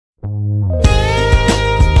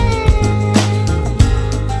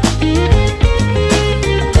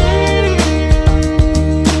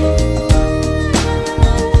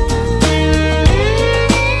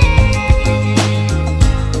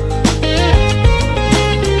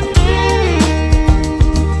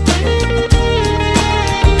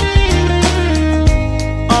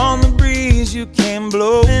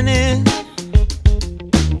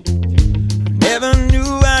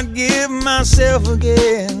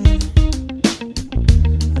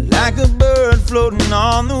floating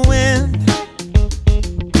on the wind.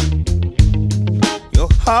 Your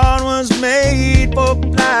heart was made for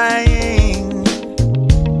flying.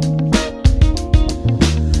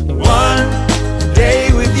 One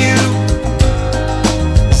day with you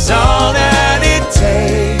is all that it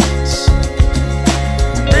takes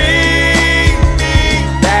to bring me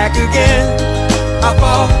back again. I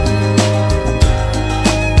fall,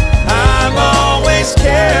 I'm always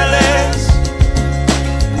careless,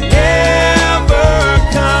 never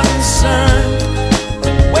concerned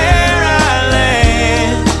where I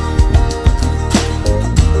land.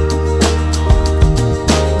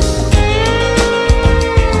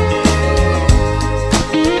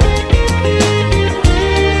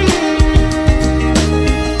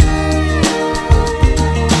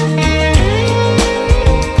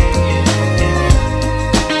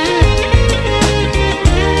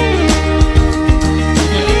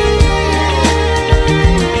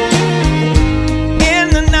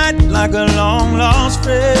 Like a long lost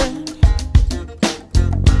friend,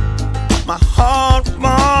 my heart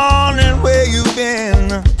wondering where you've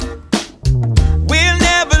been. We'll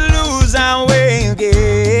never lose our way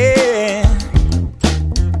again.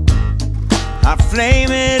 Our flame,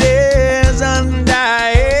 it is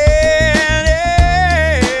undying.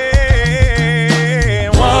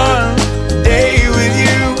 One day with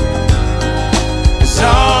you is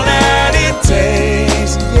all that it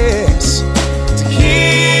takes, yes, to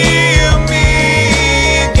heal me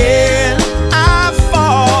again. I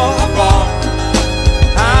fall,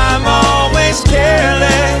 I'm always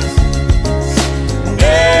careless,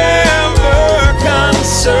 never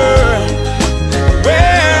concerned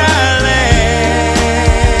where I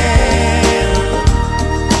land.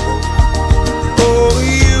 Oh,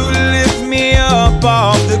 you lift me up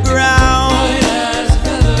off the ground,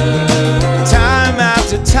 time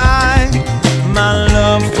after time. My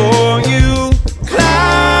love for you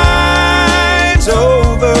climbs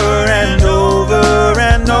over and over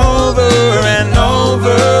and over and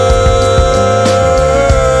over.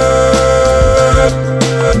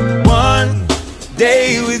 One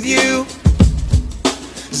day with you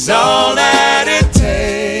is all that it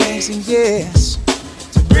takes, and yes,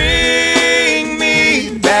 to bring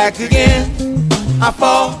me back again. I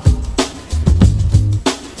fall,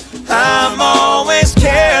 I'm always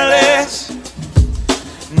careless,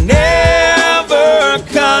 never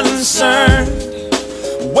concerned